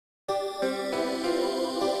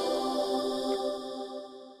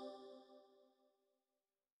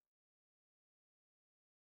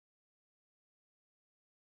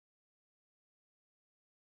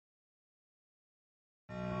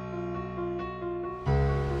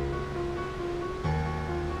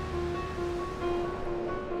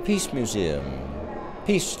Peace Museum,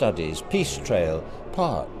 Peace Studies, Peace Trail,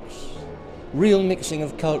 parks, real mixing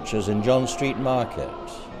of cultures in John Street Market,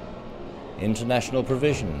 international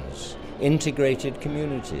provisions, integrated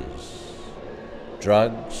communities,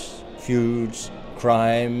 drugs, feuds,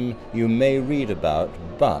 crime you may read about,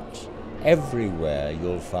 but everywhere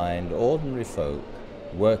you'll find ordinary folk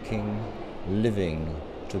working, living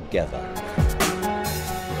together.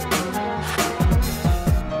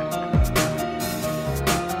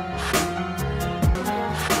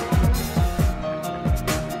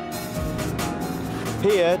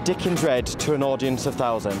 Here, Dickens read to an audience of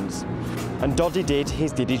thousands, and Doddy did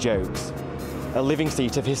his Diddy jokes, a living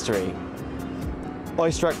seat of history.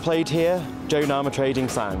 Oyster played here, Joan Armatrading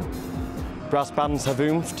sang. Brass bands have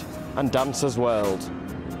oomphed, and dancers whirled.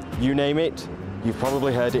 You name it, you've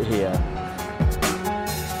probably heard it here.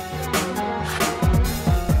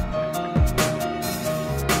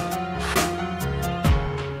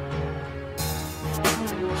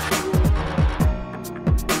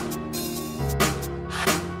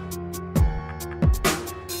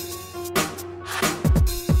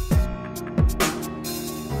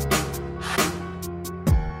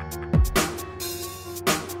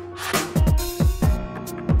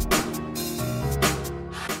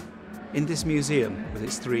 In this museum, with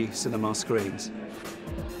its 3 cinema screens,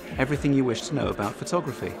 everything you wish to know about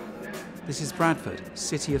photography. This is Bradford,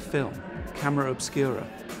 city of film, camera obscura,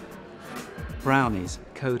 brownies,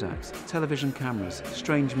 Kodaks, television cameras,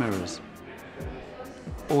 strange mirrors,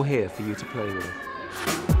 all here for you to play with.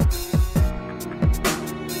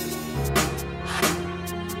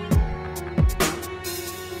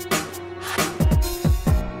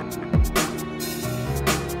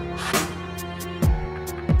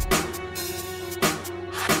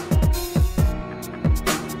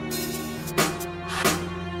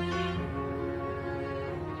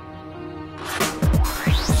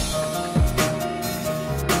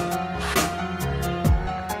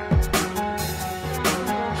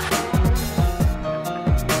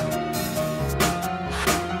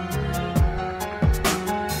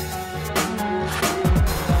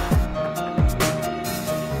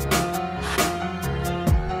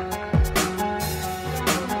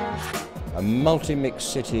 A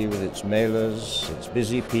multi-mixed city with its mailers, its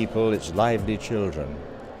busy people, its lively children.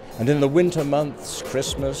 And in the winter months,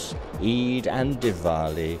 Christmas, Eid and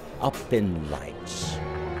Diwali, up in lights.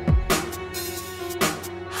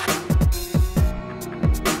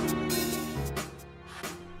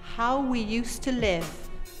 How we used to live,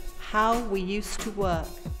 how we used to work.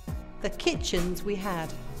 The kitchens we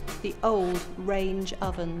had, the old range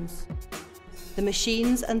ovens. The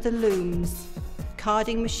machines and the looms,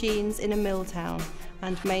 carding machines in a mill town,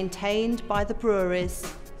 and maintained by the breweries,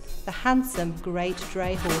 the handsome great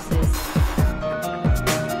dray horses.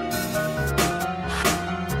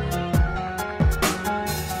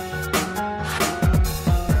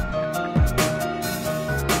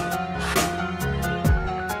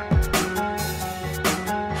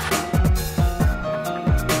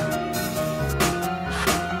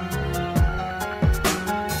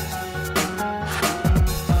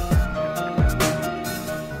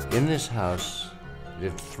 In this house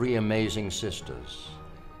lived 3 amazing sisters,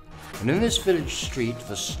 and in this village street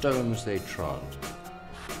the stones they trod,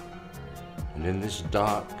 and in this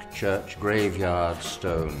dark church graveyard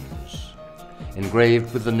stones,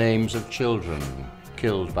 engraved with the names of children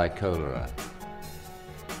killed by cholera.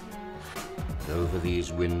 And over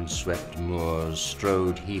these wind-swept moors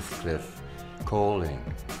strode Heathcliff, calling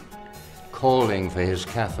for his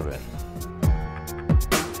Catherine.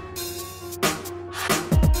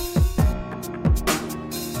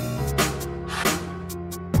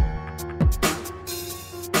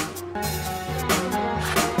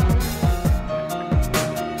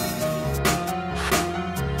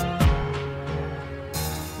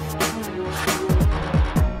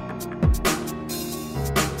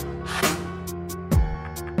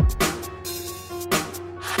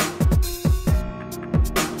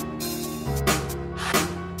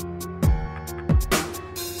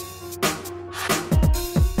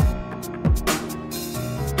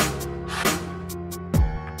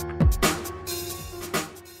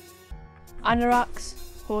 Anoraks,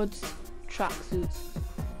 hoods, tracksuits,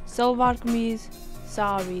 salwar kameez,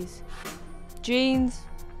 saris, jeans,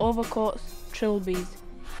 overcoats, trilbies,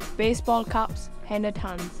 baseball caps, henned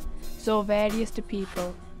hands, so various to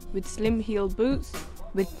people, with slim heel boots,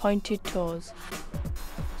 with pointed toes,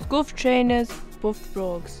 scuffed trainers, buffed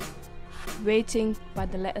brogues, waiting by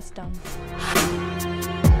the letter stands.